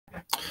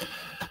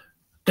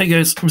Hey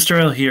guys, Mr.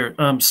 L here.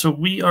 So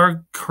we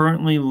are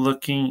currently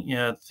looking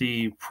at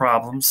the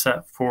problem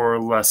set for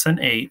lesson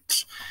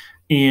 8.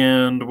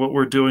 And what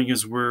we're doing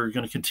is we're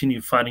going to continue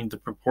finding the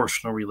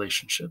proportional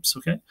relationships,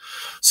 okay?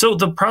 So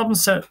the problem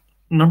set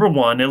number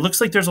 1, it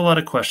looks like there's a lot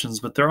of questions,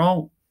 but they're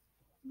all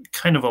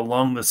kind of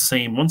along the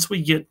same. Once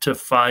we get to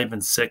 5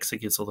 and 6, it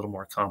gets a little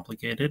more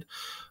complicated.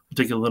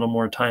 We'll take a little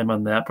more time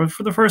on that. But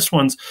for the first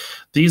ones,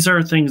 these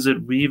are things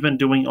that we've been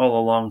doing all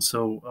along.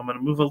 So I'm going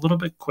to move a little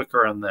bit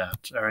quicker on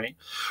that. All right.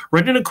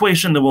 Write an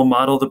equation that will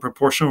model the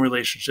proportional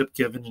relationship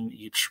given in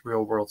each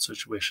real world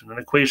situation. An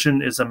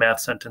equation is a math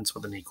sentence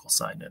with an equal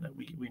sign in it.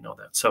 We know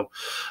that. So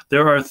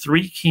there are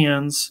 3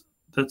 cans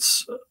that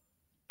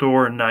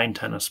store 9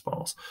 tennis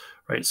balls,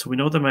 right? So we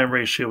know that my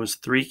ratio is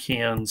 3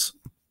 cans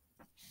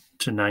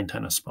to 9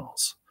 tennis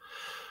balls.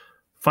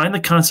 Find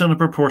the constant of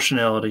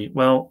proportionality.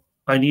 Well,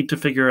 I need to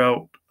figure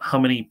out how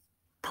many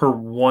per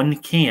 1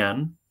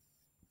 can.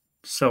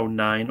 So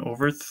 9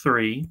 over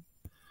 3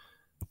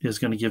 is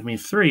going to give me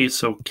 3.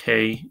 So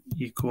K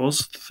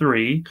equals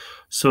 3.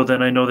 So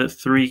then I know that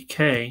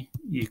 3K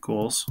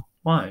equals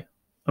Y.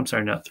 I'm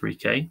sorry, not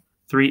 3K.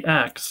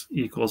 3X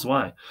equals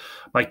Y.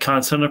 My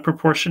constant of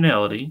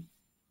proportionality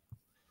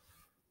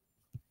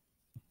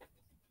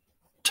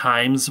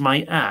times my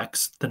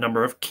X, the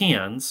number of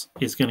cans,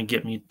 is going to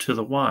get me to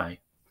the Y.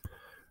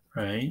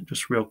 Right?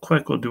 Just real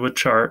quick, we'll do a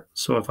chart.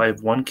 So if I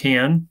have 1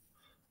 can,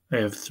 I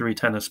have 3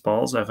 tennis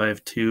balls. If I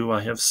have 2, I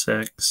have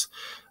 6.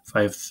 If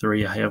I have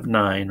 3, I have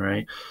 9,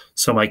 right?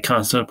 So my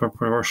constant of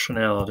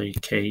proportionality,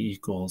 K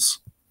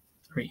equals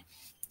 3.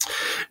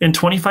 In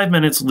 25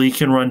 minutes, Lee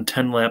can run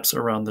 10 laps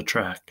around the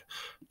track.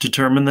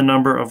 Determine the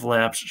number of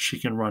laps she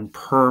can run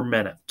per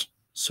minute.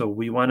 So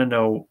we want to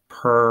know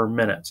per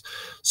minute.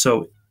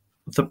 So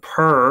the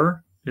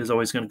per is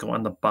always going to go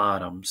on the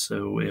bottom.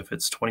 So if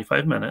it's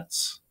 25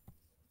 minutes,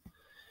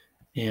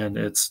 and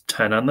it's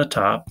 10 on the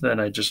top, then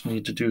I just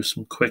need to do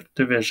some quick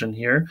division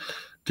here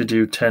to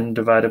do 10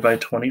 divided by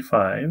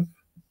 25.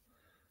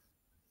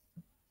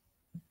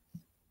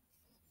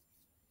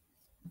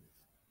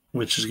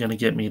 Which is going to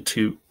get me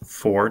to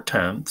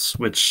 4/10,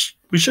 which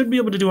we should be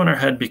able to do in our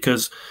head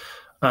because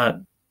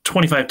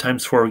 25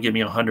 times 4 would give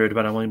me 100,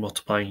 but I'm only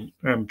multiplying,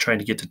 I'm trying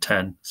to get to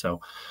 10.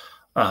 So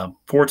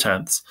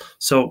 4/10.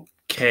 So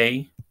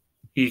K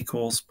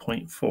equals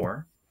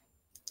 0.4.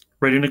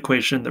 Write an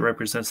equation that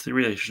represents the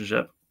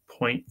relationship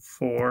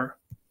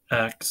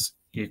 0.4x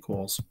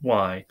equals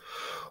y.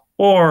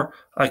 Or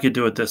I could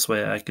do it this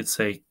way. I could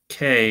say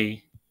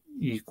k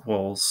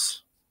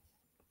equals,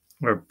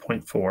 or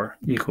 0.4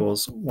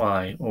 equals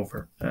y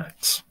over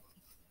x.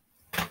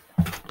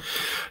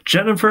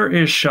 Jennifer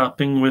is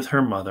shopping with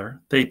her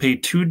mother. They pay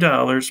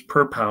 $2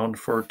 per pound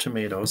for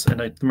tomatoes.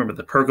 And I remember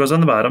the per goes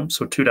on the bottom,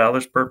 so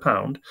 $2 per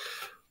pound.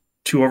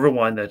 2 over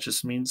 1, that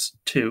just means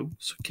 2.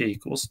 So k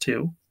equals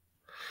 2.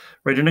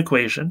 Write an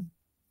equation,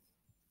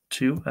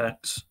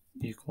 2x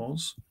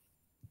equals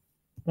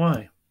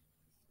y,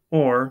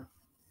 or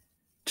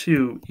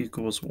 2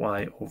 equals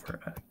y over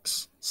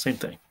x. Same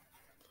thing.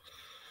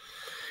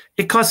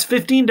 It costs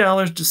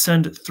 $15 to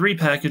send 3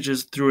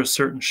 packages through a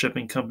certain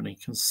shipping company.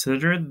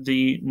 Consider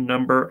the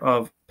number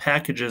of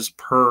packages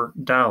per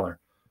dollar.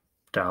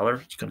 Dollar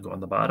is going to go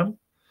on the bottom.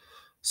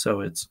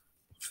 So it's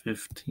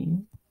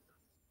 15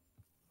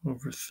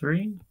 over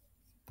 3,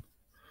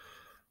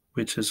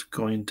 which is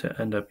going to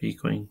end up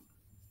equaling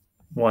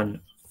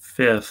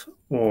 1/5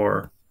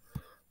 or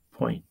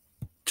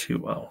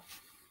 0.20.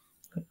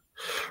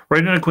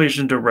 Write an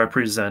equation to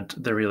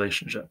represent the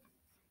relationship.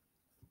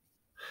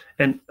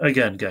 And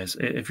again, guys,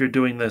 if you're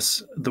doing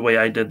this, the way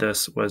I did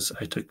this was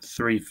I took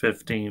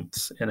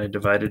 3/15 and I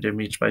divided them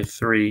each by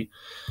 3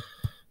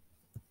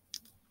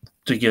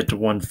 to get to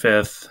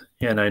 1/5.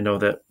 And I know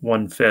that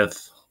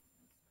 1/5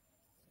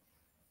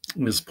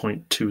 is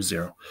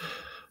 0.20.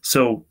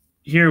 So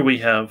here we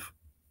have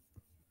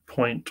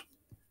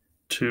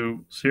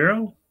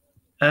 0.20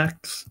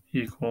 x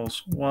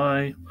equals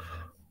y,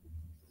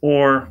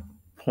 or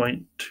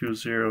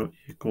 0.20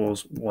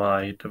 equals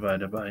y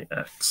divided by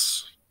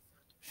x.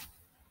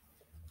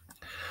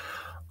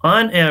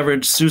 On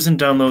average, Susan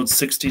downloads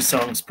 60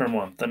 songs per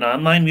month. An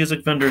online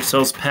music vendor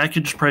sells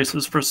package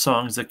prices for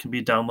songs that can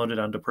be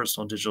downloaded onto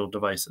personal digital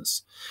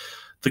devices.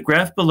 The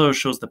graph below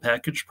shows the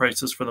package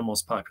prices for the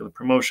most popular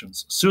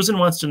promotions. Susan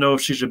wants to know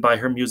if she should buy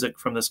her music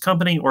from this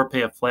company or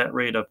pay a flat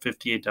rate of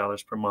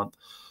 $58 per month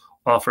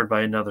offered by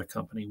another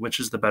company. Which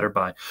is the better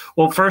buy?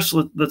 Well, first,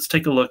 let's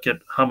take a look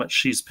at how much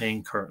she's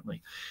paying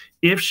currently.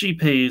 If she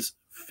pays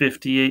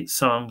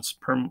 $58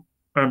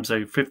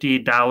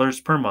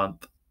 per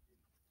month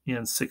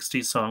and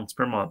 60 songs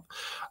per month,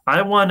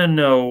 I want to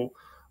know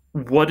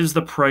what is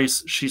the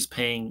price she's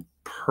paying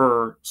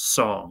per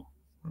song.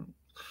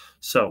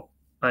 So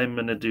I'm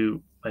going to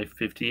do my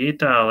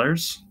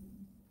 $58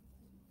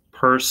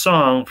 per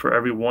song. For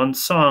every 1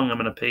 song, I'm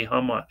going to pay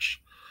how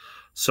much?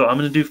 So I'm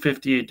going to do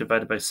 58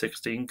 divided by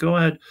 60. And go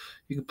ahead,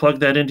 you can plug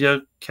that into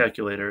your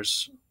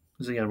calculators.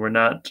 Because again, we're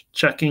not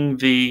checking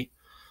the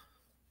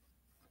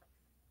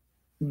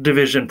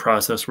division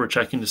process. We're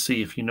checking to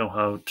see if you know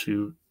how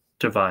to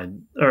divide,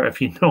 or if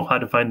you know how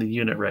to find the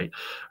unit right.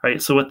 All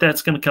right, so what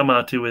that's going to come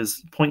out to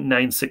is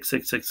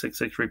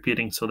 0.966666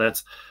 repeating, so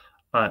that's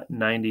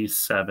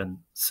 97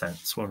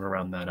 cents when we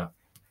round that up.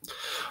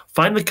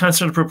 Find the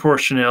constant of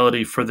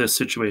proportionality for this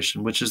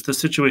situation, which is the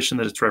situation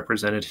that it's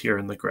represented here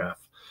in the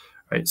graph.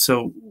 All right,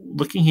 so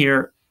looking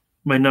here,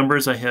 my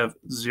numbers, I have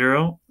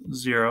 0,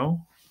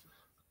 0.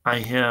 I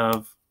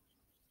have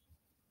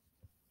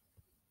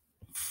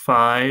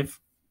 5,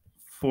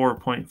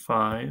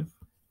 4.5.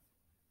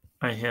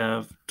 I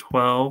have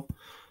 12,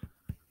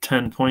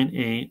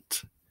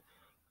 10.8.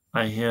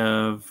 I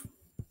have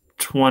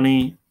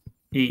 20,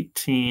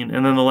 18.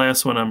 And then the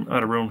last one I'm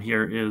out of room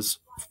here is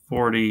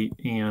 40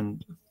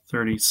 and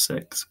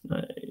 36.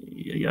 I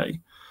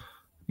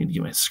need to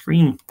get my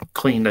screen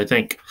cleaned, I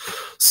think.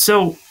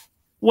 So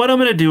what I'm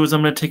going to do is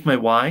I'm going to take my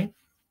y,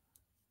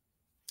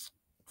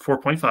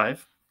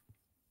 4.5,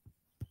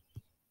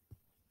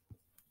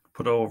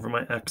 put over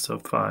my x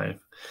of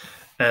 5,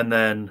 and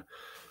then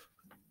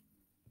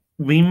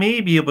we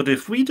may be able to,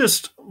 if we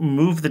just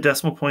move the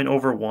decimal point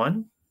over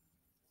 1,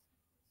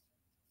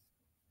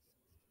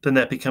 then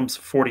that becomes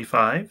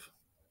 45.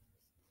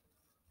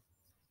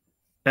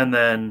 And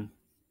then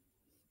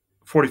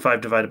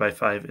 45 divided by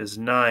 5 is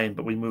 9,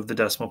 but we move the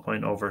decimal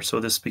point over, so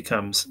this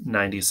becomes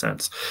 90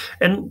 cents.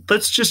 And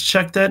let's just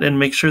check that and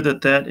make sure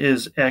that that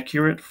is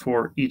accurate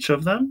for each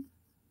of them.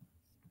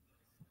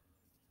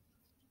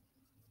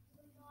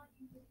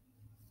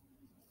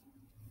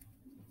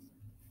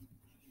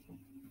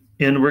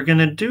 And we're going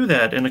to do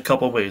that in a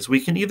couple ways. We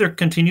can either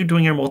continue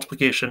doing our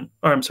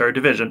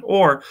division,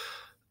 or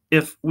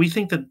if we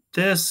think that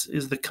this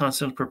is the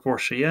constant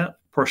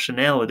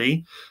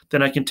proportionality,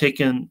 then I can take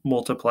and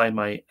multiply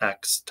my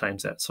x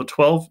times that. So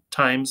 12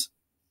 times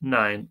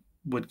 9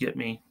 would get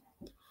me,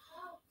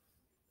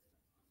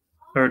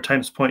 or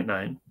times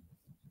 0.9,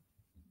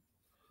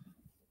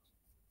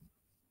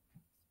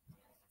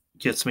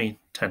 gets me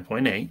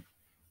 10.8,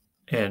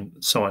 and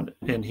so on.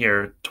 In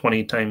here,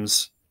 20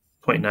 times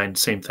 0.9,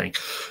 same thing.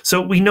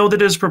 So we know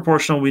that it is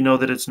proportional. We know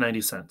that it's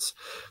 90 cents.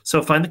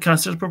 So find the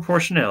constant of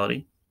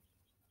proportionality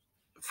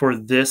for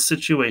this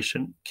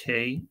situation.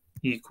 K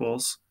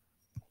equals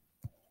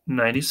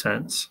 90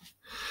 cents.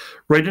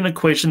 Write an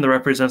equation that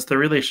represents the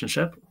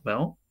relationship.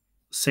 Well,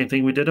 same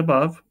thing we did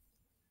above.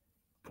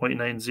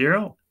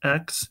 0.90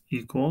 x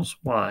equals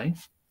y.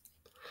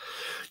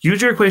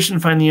 Use your equation to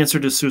find the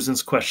answer to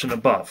Susan's question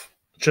above.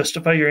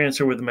 Justify your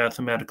answer with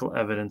mathematical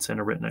evidence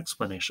and a written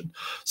explanation.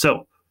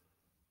 So,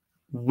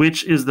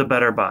 which is the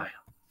better buy?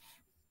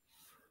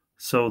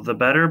 So the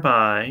better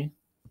buy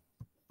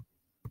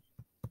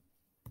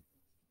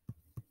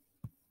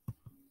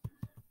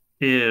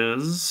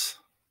is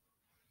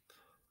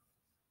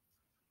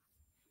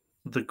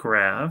the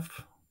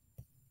graph,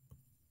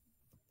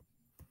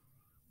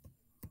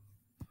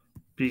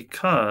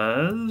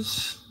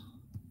 because,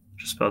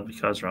 just spelled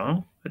because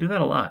wrong. I do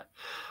that a lot.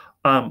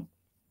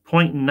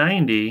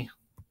 0.90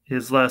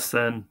 is less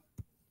than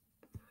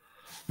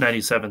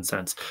 97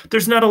 cents.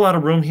 There's not a lot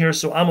of room here,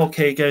 so I'm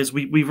okay, guys.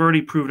 We've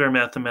already proved our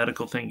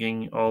mathematical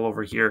thinking all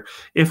over here.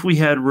 If we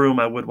had room,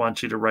 I would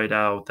want you to write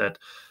out that,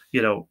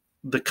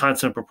 the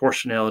constant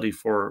proportionality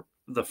for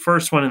the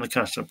first one and the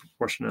constant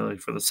proportionality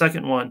for the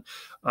second one.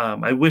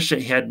 I wish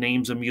it had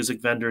names of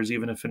music vendors,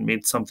 even if it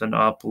made something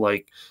up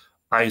like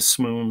Ice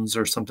Moons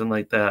or something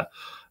like that.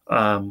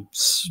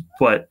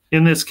 But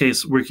in this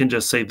case, we can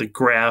just say the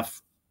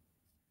graph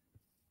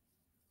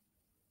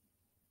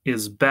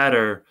is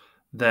better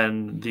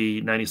than the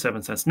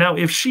 97 cents. Now,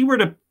 if she were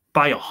to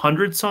buy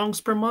 100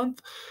 songs per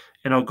month,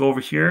 and I'll go over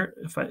here,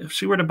 if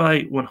she were to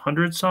buy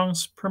 100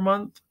 songs per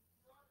month,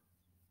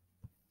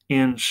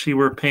 and she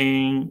were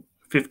paying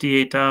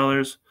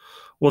 $58,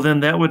 well, then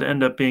that would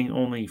end up being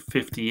only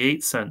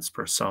 58 cents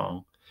per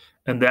song,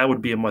 and that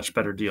would be a much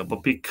better deal.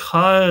 But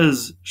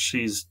because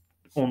she's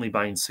only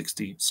buying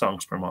 60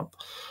 songs per month,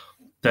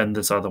 then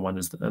this other one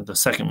is the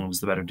second one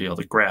is the better deal.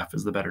 The graph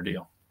is the better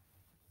deal.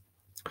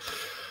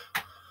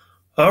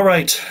 All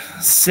right,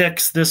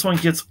 6. This one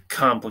gets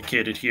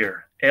complicated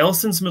here.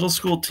 Allison's middle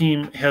school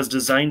team has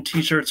designed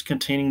t-shirts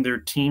containing their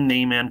team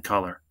name and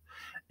color.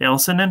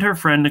 Allison and her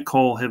friend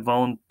Nicole have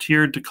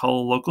volunteered to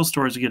call local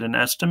stores to get an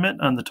estimate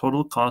on the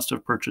total cost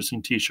of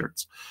purchasing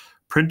t-shirts.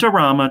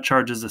 Printorama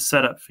charges a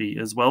setup fee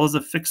as well as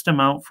a fixed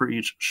amount for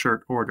each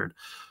shirt ordered.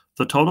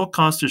 The total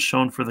cost is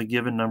shown for the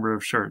given number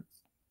of shirts.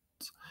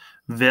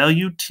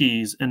 Value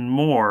Tees and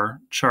More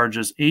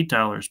charges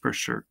 $8 per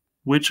shirt.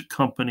 Which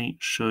company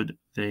should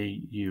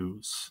they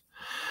use?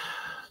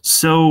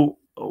 So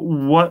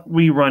what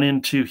we run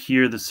into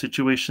here, the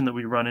situation that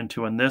we run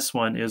into on this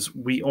one, is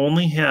we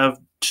only have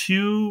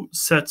 2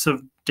 sets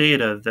of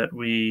data that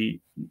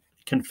we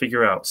can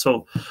figure out.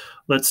 So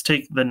let's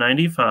take the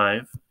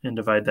 95 and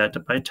divide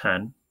that by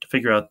 10 to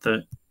figure out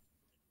the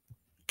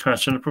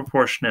constant of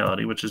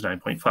proportionality, which is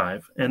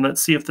 9.5. And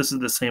let's see if this is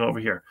the same over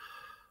here.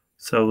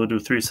 So we'll do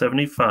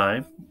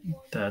 375.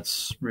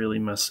 That's really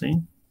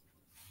messy.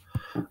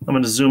 I'm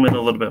going to zoom in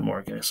a little bit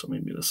more, guys, so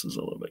maybe this is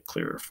a little bit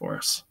clearer for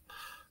us.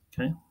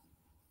 Okay.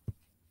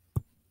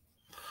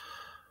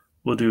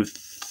 we'll do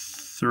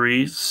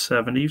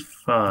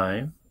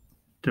 375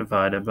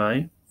 divided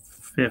by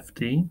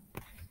 50.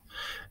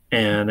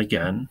 And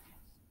again,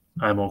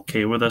 I'm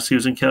okay with us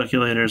using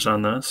calculators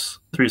on this.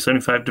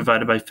 375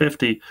 divided by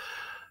 50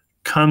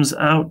 comes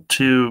out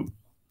to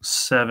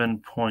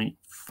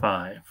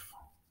 7.5.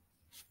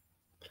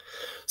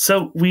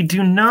 So we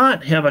do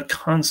not have a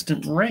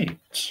constant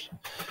rate,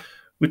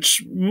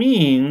 which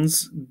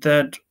means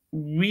that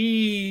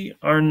we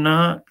are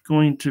not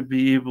going to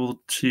be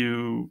able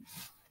to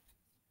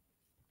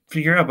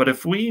figure out. But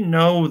if we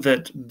know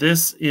that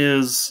this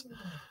is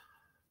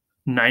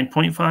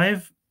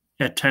 9.5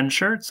 at 10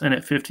 shirts and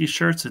at 50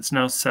 shirts, it's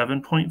now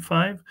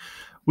 7.5,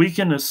 we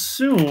can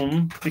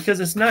assume,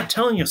 because it's not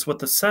telling us what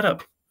the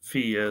setup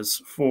fee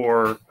is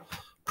for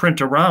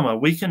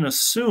Printorama, we can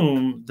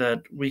assume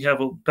that we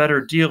have a better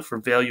deal for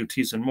Value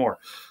Tees and More.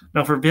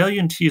 Now, for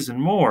Value Tees and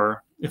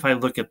More, if I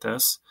look at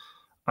this,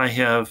 I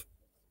have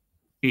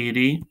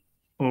 80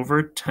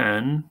 over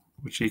 10,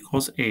 which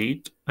equals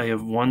 8. I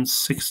have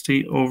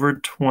 160 over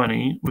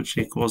 20, which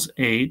equals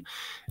 8,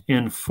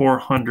 and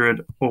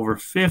 400 over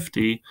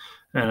 50,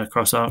 and I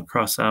cross out,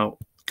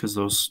 because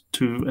those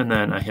two, and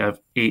then I have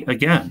 8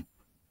 again.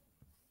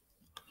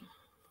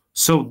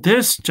 So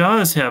this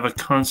does have a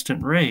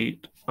constant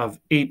rate of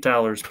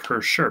 $8 per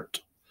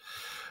shirt.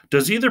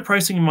 Does either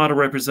pricing model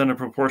represent a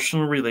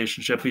proportional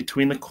relationship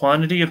between the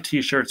quantity of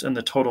t-shirts and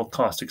the total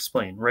cost?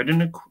 Explain. Right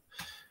in a,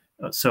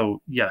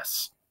 so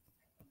yes.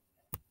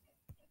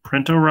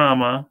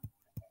 Printorama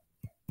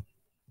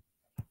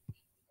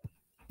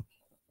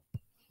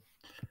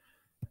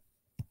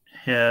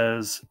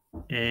has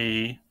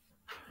a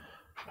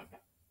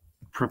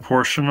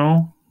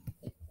proportional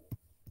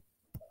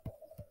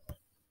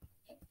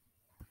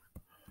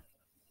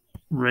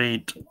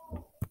rate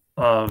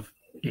of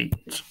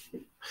 8.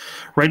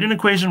 Write an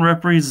equation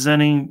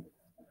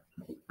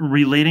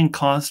relating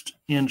cost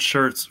in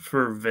shirts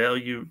for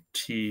Value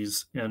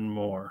Tees and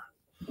More.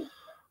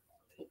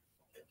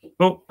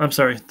 Oh, I'm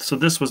sorry. So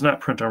this was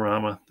not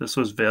Printorama. This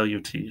was Value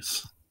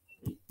Tees.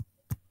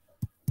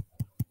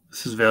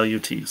 This is Value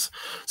Tees.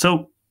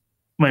 So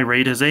my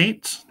rate is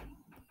 8.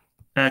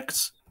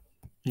 X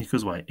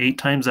equals Y. 8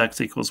 times X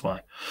equals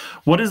Y.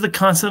 What is the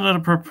constant of the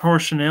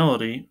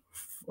proportionality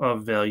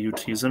of Value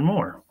Tees and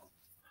More?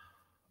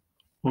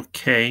 Well,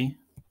 K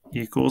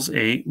equals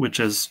 8,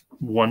 which is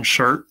one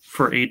shirt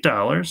for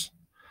 $8.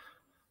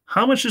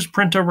 How much is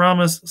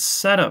Printorama's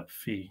setup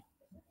fee?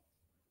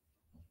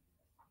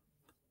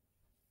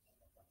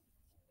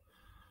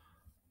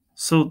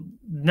 So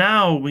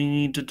now we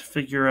need to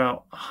figure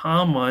out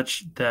how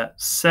much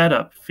that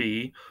setup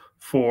fee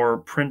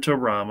for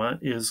Printorama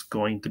is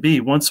going to be.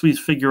 Once we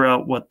figure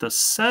out what the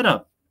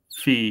setup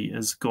fee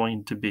is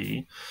going to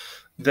be,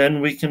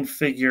 then we can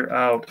figure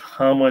out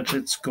how much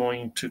it's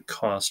going to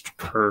cost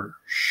per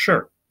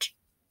shirt.